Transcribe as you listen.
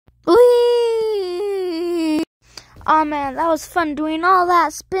Aw man, that was fun doing all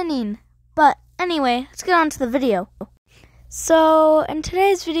that spinning. But anyway, let's get on to the video. So in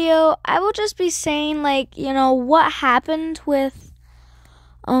today's video, I will just be saying what happened with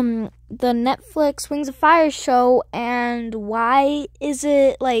the Netflix Wings of Fire show and why is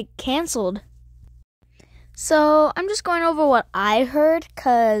it canceled. So I'm just going over what I heard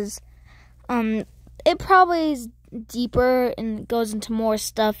because it probably is deeper and goes into more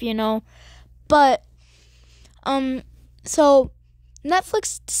stuff, But so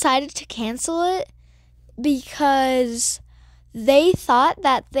Netflix decided to cancel it because they thought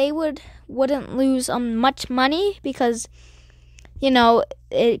that they wouldn't lose much money because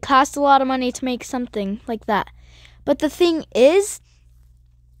it costs a lot of money to make something like that. But the thing is,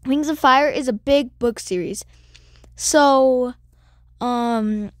 Wings of Fire is a big book series. So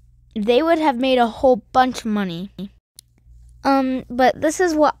they would have made a whole bunch of money. But this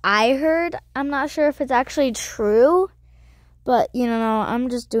is what I heard. I'm not sure if it's actually true, but I'm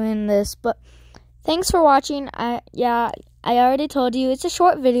just doing this. But thanks for watching. I already told you it's a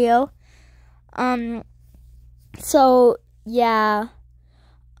short video. So yeah.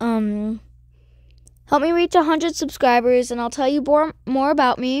 Help me reach 100 subscribers and I'll tell you more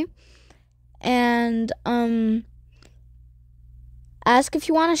about me. And ask if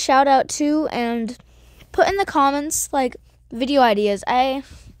you want a shout out too, and put in the comments video ideas. I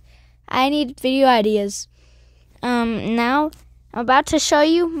need video ideas. Now I'm about to show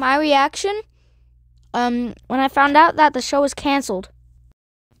you my reaction when I found out that the show was canceled.